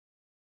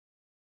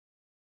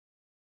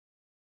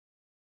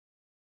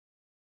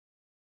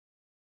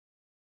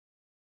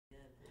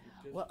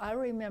Well, I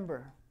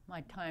remember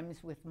my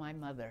times with my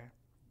mother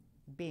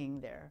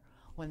being there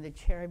when the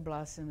cherry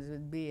blossoms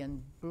would be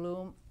in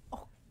bloom.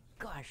 Oh,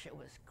 gosh, it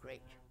was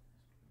great.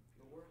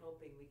 Well, we're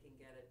hoping we can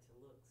get it to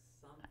look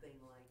something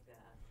like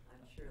that.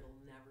 I'm sure it'll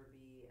never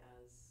be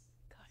as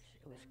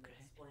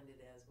splendid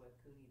as what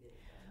Cooney did.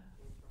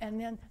 And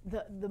then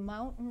the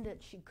mountain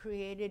that she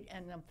created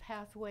and the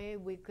pathway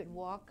we could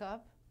walk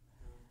up.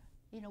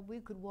 You know, we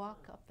could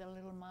walk up the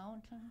little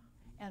mountain,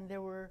 and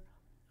there were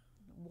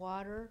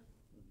water,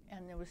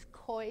 and there was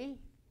koi. Yeah.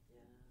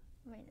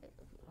 I mean,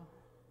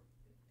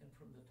 and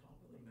from the top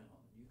of the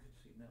mountain, you could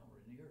see Mount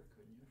Rainier,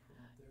 couldn't you,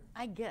 from up there?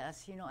 I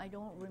guess, you know, I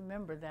don't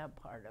remember that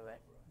part of it,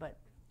 but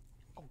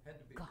oh, had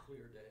to be God. A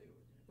clear day.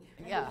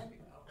 Yeah,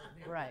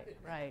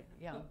 right,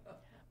 yeah.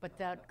 But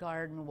that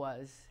garden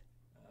was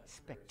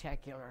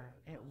spectacular.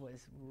 It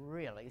was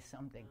really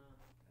something.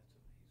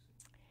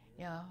 That's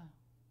amazing. Yeah.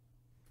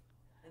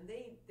 And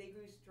they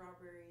grew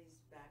strawberries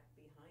back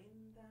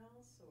behind the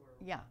house, or?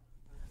 Yeah.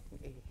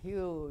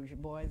 Huge,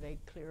 boy, they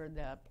cleared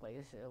that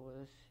place. It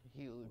was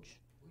huge.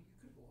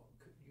 Well,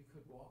 you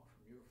could walk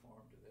from your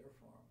farm to their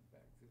farm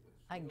back through this.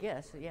 I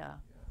guess, yeah. Yeah,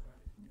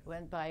 right.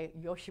 Went by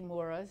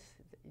Yoshimura's.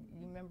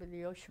 You remember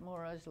the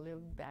Yoshimura's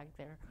lived back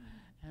there,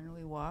 and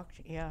we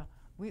walked. Yeah,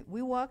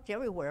 we walked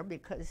everywhere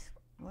because,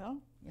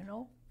 well, you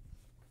know,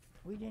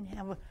 we didn't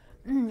have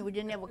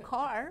a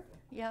car.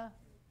 Yeah,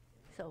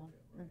 so.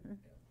 Mm-hmm.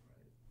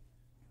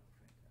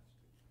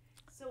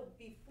 So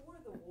before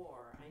the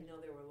war, I know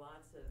there were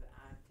lots of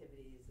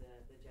activities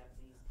that the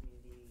Japanese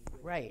community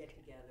would Right. get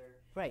together.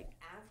 Right.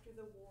 After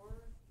the war,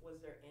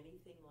 was there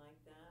anything like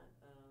that?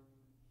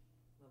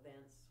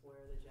 Events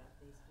where the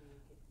Japanese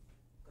community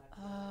got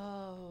together?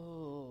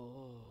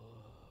 Oh,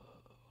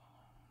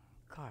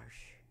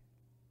 gosh.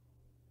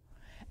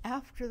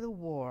 After the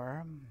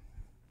war,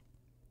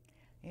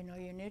 you know,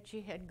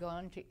 Yunichi had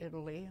gone to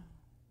Italy,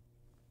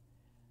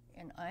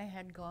 and I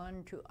had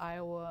gone to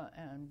Iowa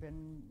and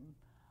been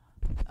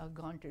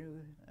gone to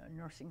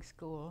nursing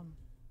school.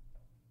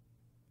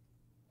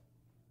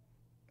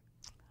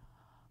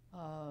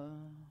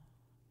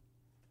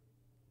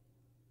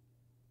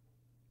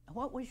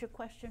 What was your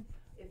question?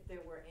 If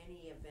there were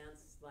any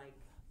events like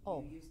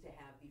you used to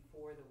have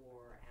before the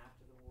war or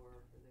after the war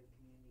for the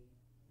community?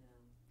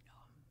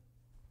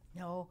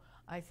 No,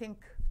 I think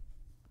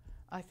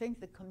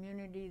the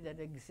community that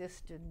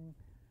existed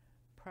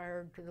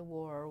prior to the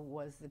war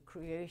was the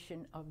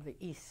creation of the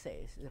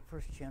Issei's, the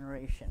first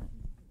generation.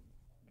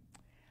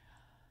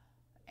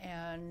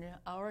 And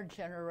our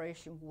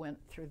generation went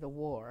through the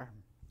war,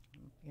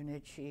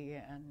 Yunichi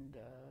and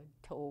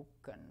Tok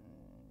and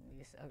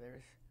these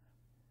others.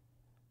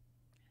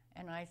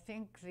 And I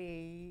think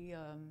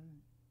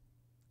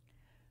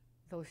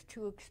those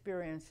two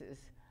experiences,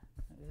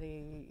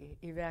 the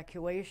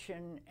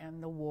evacuation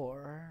and the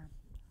war,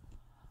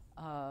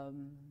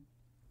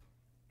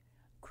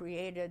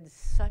 created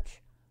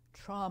such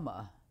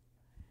trauma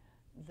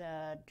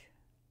that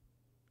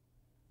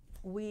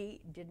we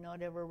did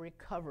not ever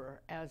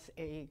recover as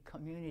a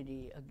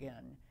community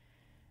again,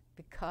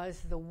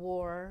 because the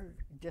war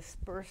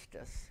dispersed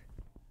us,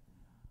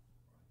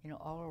 you know,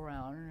 all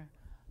around,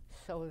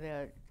 so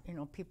that, you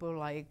know, people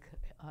like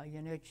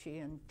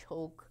Yunichi and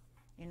Tok,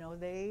 you know,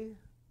 they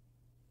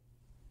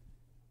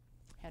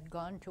had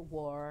gone to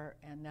war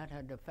and that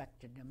had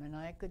affected them. And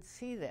I could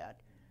see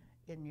that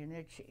in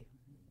Yunichi,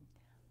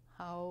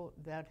 how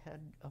that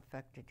had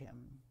affected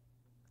him.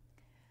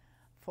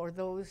 For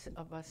those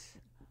of us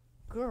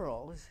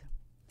girls,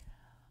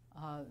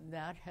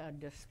 that had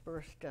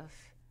dispersed us,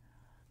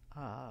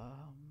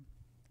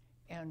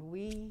 and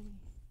we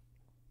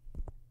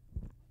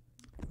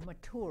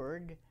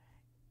matured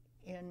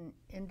in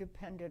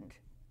independent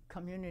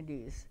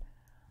communities.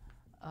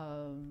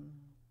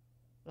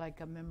 Like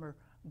I remember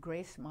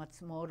Grace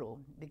Matsumoto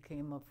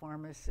became a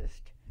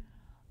pharmacist.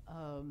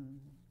 I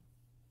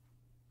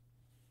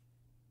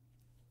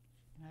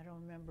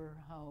don't remember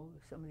how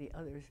some of the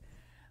others,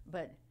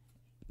 but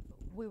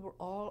we were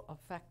all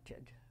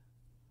affected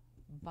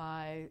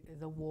by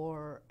the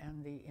war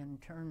and the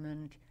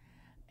internment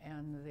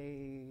and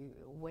the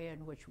way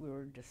in which we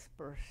were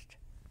dispersed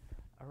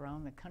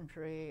around the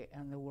country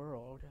and the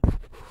world.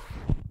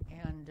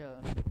 And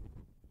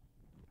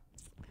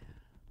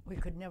we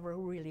could never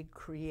really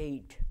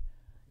create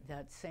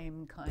that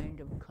same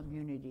kind of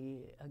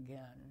community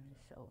again.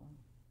 So,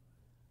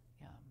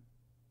 yeah.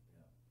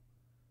 Yeah.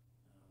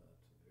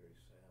 That's a very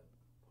sad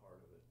part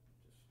of it.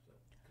 Just the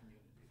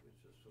community was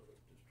just sort of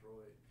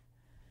destroyed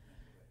in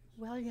many ways.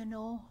 Well, you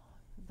know,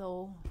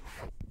 though,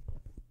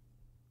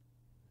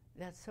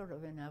 that's sort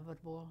of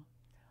inevitable.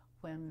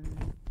 When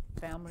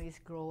families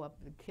grow up,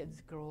 the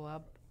kids grow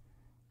up,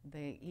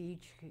 they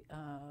each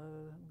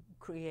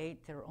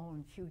create their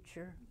own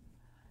future.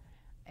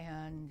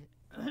 And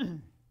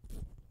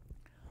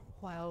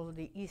while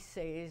the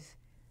Issei's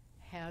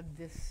had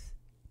this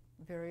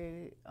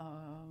very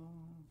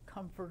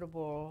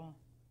comfortable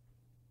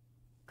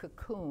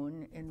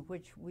cocoon in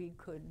which we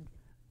could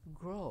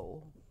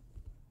grow,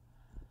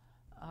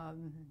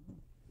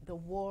 the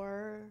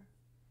war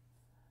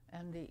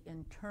and the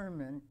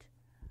internment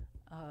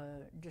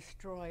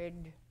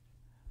destroyed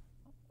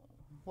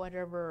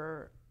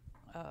whatever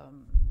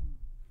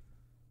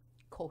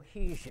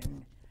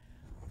cohesion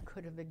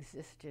could have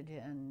existed,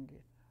 and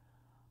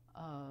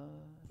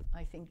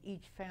I think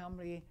each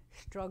family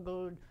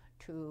struggled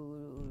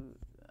to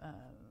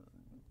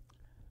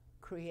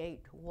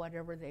create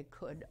whatever they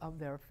could of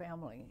their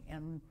family,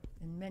 and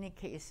in many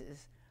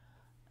cases,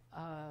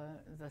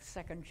 the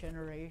second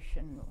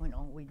generation,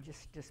 we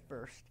just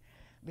dispersed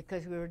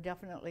because we were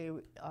definitely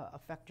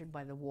affected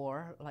by the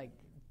war, like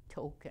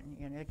Tok and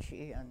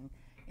Yanichi, and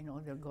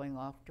they're going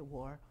off to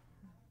war.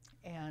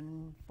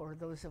 And for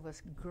those of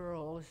us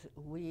girls,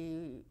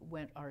 we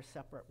went our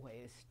separate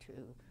ways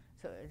too.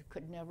 So it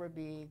could never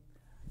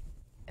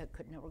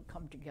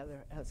come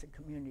together as a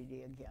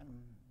community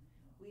again.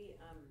 We've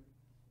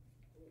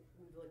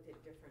looked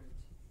at different,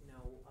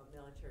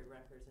 military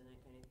records and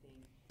that kind of thing,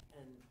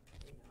 and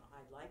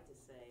I'd like to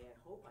say, I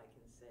hope I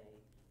can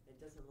say, it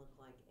doesn't look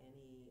like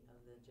any of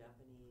the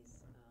Japanese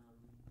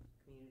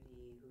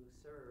community who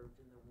served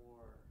in the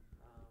war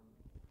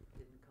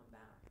didn't come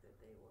back, that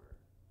they were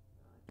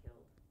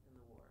killed in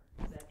the war.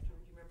 Is that true?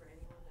 Do you remember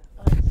anyone that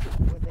was? Let's see,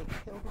 were they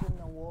killed in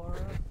the war?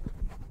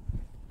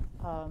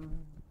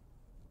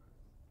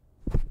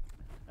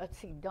 Let's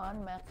see,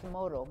 Don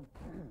Matsumoto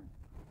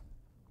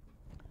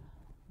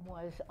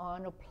was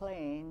on a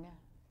plane,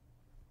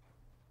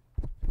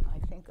 I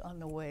think on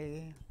the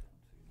way.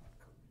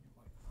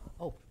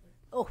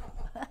 Oh,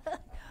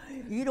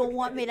 you don't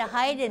want me to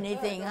hide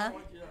anything, huh?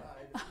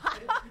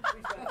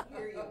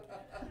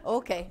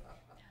 Okay.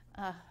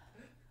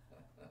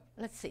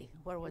 Let's see,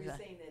 where was I? You're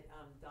saying that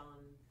Don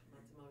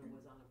Matsumoto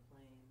was on a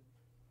plane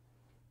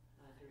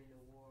during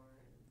the war.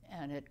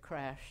 And it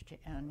crashed,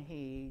 and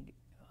he,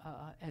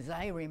 as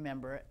I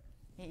remember it,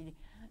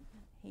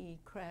 he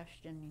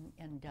crashed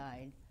and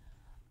died.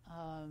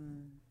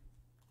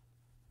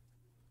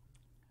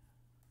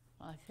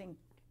 I think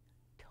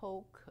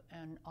Tok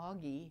and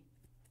Augie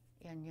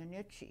and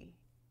Yanichi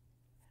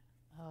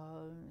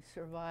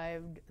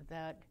survived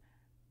that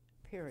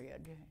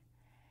period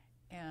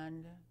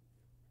and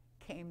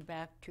came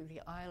back to the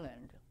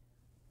island,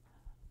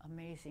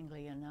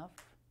 amazingly enough.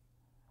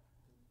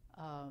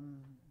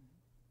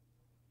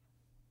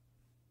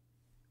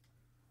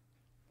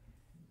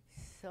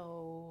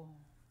 So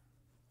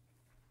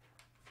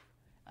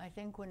I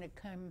think when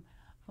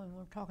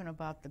we're talking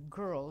about the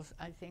girls,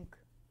 I think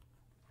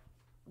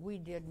we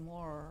did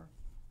more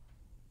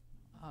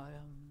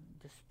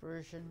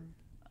dispersion.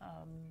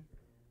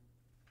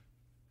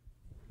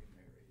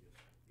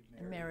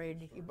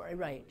 Married,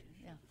 right?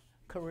 Yeah,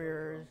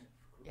 careers.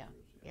 Yeah,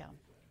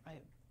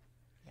 right.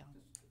 Yeah.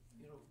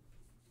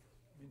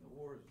 The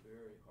war is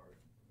very hard.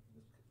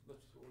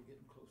 We're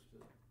getting close to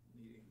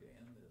needing to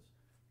end this.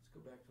 Let's go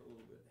back to a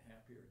little bit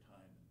happier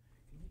time.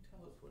 Can you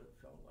tell us what it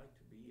felt like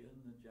to be in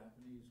the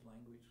Japanese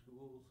language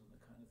schools and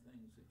the kind of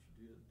things that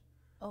you did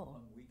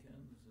on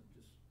weekends, and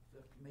just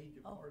that made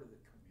you part of the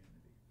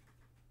community?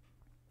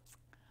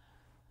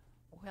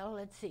 Well,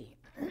 let's see.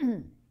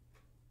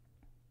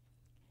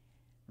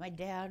 My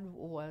dad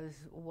was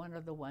one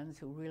of the ones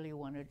who really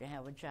wanted to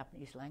have a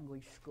Japanese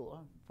language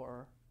school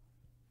for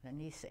the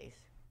Niseis.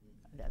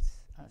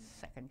 That's a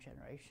second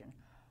generation.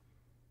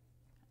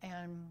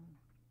 And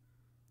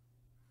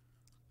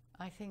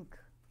I think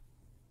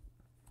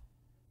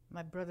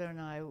my brother and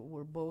I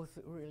were both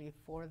really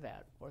for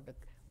that, for the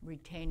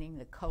retaining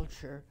the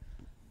culture.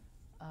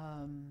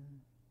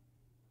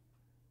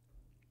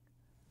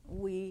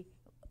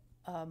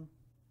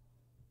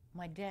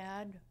 My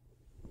dad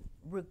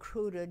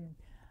recruited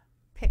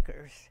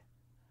pickers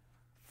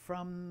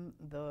from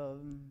the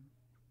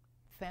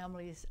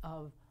families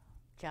of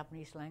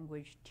Japanese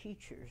language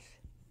teachers,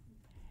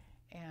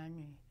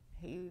 and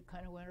he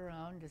kind of went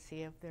around to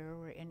see if there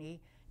were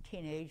any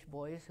teenage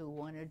boys who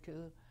wanted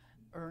to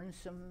earn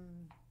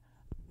some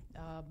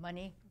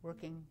money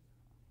working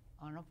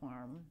on a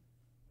farm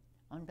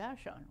on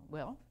Vashon.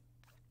 Well,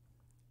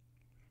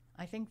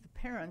 I think the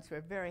parents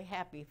were very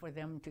happy for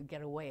them to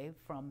get away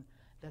from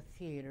the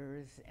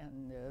theaters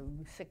and the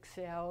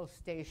 6L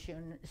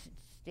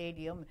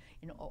stadium,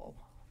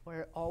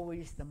 where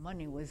always the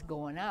money was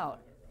going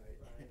out.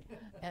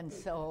 And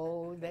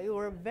so they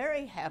were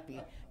very happy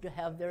to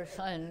have their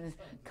sons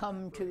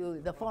come to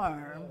the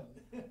farm.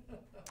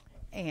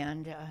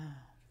 And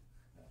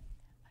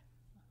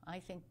I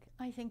think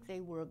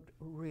they worked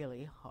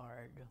really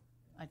hard.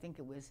 I think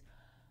it was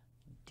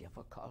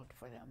difficult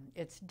for them.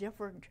 It's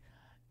different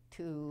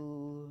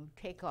to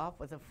take off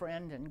with a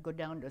friend and go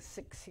down to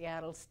 6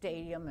 Seattle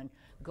Stadium and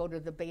go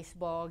to the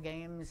baseball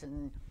games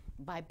and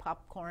buy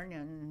popcorn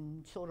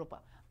and soda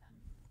pop.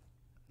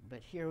 But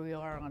here we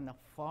are on the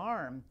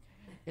farm.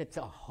 It's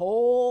a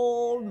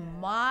whole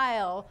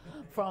mile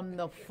from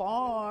the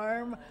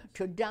farm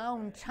to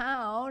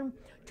downtown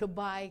to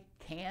buy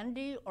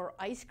candy or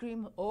ice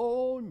cream.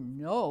 Oh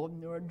no,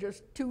 we're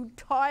just too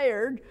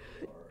tired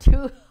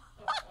to.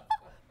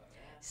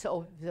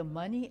 So the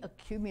money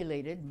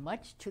accumulated,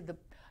 much to the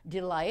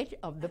delight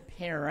of the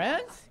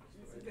parents.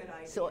 That's a good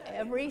idea. So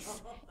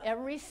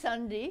every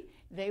Sunday,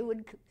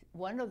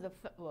 one of the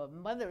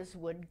mothers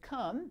would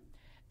come,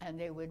 and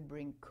they would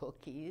bring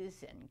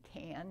cookies and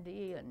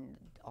candy and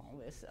all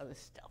this other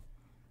stuff.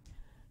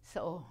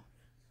 So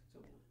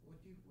when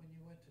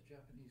you went to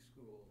Japanese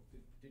school,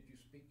 did you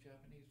speak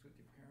Japanese with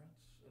your parents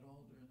at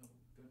all during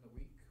the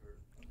week, or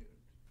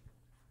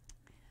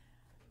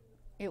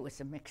it was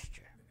a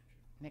mixture.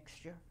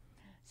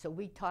 So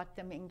we taught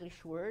them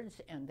English words,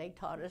 and they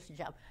taught us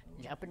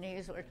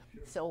Japanese words.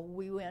 Sure. So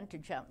we went to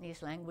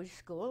Japanese language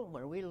school,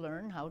 where we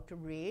learned how to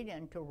read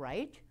and to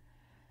write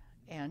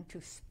and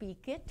to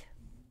speak it.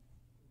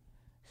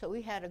 So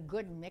we had a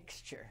good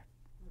mixture.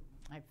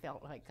 I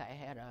felt like I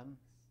had a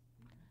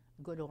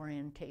good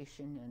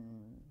orientation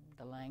in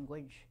the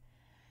language.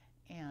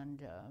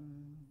 And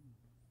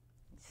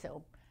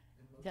so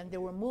then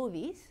there were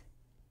movies.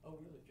 Oh,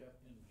 really?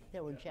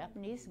 There were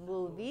Japanese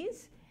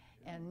movies,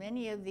 and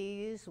many of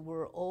these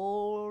were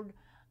old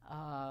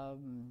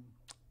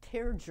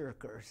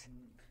tearjerkers,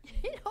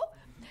 you know.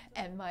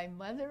 And my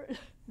mother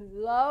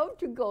loved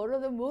to go to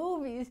the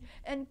movies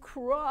and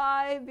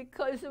cry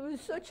because it was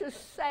such a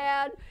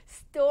sad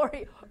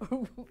story.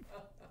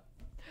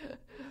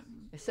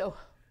 So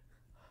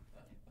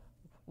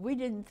we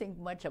didn't think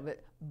much of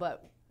it,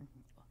 but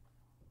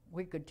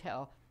we could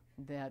tell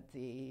that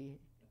the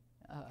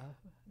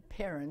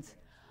parents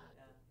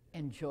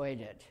enjoyed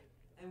it.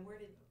 And where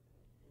did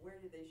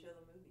they show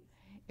the movies?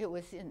 There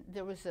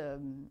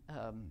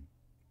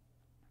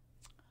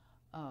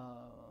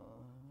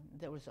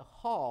was a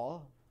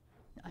hall,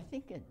 I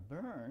think it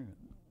burned.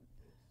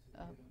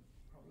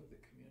 Probably the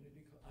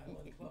community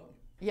island club.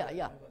 Yeah,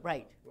 Island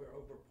right. Club, where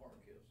Over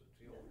Park is. It's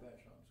the old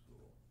Vashon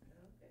school.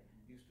 Okay.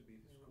 It used to be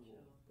the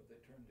school, but they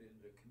turned it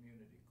into a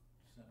community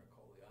center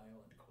called the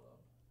Island Club.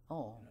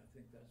 Oh. And I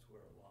think that's where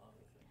a lot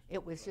of things.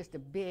 It was just a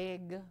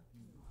big,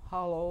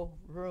 hollow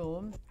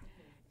room,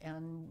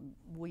 and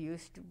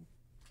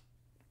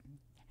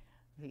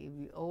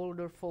the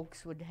older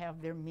folks would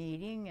have their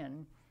meeting,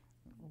 and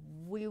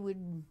we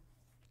would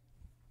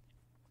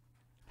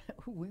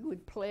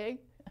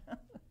play.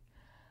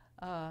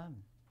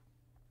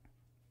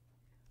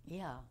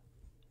 Yeah.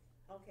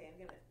 Okay, I'm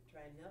gonna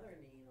try another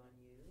name on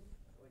you,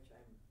 which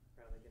I'm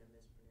probably gonna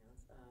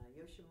mispronounce.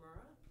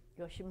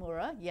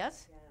 Yoshimura,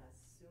 yes. Yeah,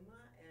 Suma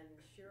and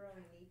Shiro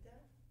Nita.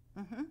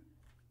 Mm-hmm.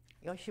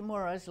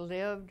 Yoshimuras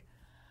lived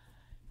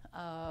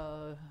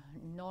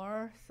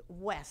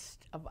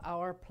northwest of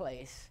our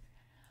place.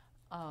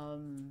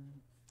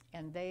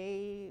 And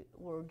they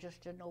were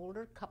just an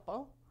older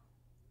couple,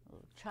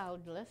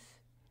 childless,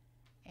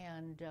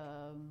 and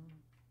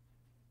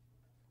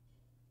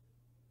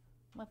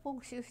my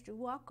folks used to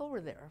walk over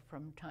there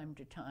from time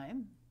to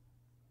time,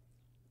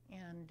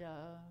 and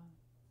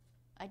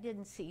I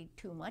didn't see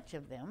too much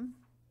of them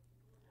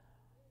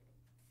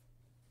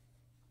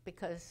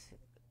because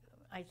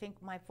I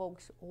think my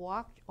folks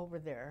walked over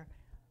there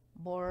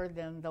more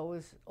than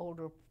those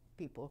older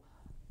people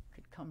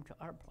could come to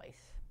our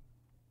place.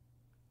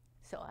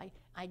 So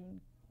I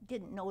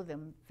didn't know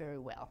them very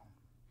well.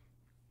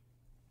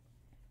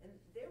 And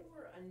there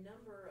were a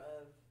number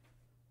of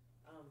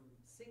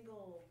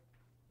single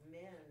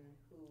men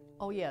who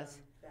Oh, yes.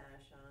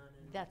 Vashon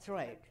and That's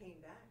right. came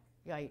back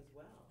Right. as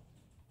well.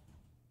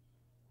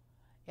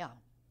 Yeah,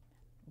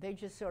 they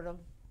just sort of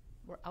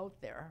were out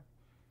there.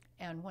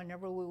 And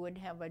whenever we would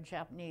have a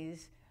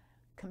Japanese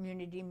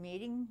community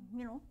meeting,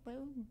 you know,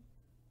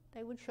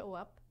 they would show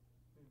up.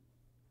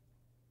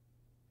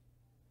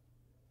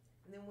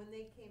 And then when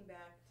they came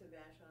back to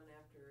Vashon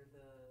after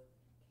the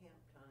camp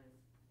time,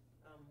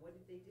 what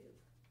did they do?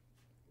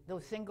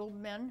 Those single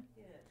men,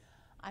 Yes.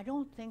 I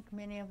don't think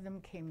many of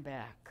them came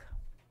back,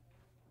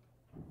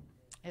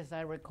 as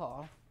I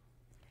recall.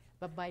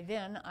 But by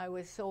then, I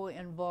was so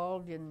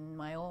involved in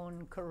my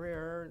own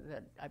career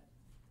that I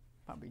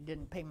probably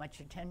didn't pay much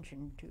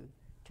attention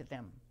to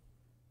them.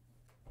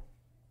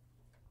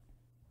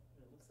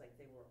 It looks like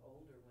they were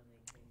older when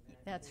they came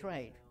back. That's too,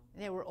 right. so-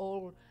 They were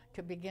old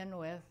to begin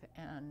with,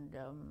 and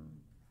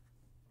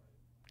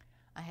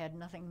I had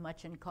nothing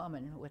much in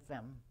common with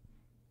them.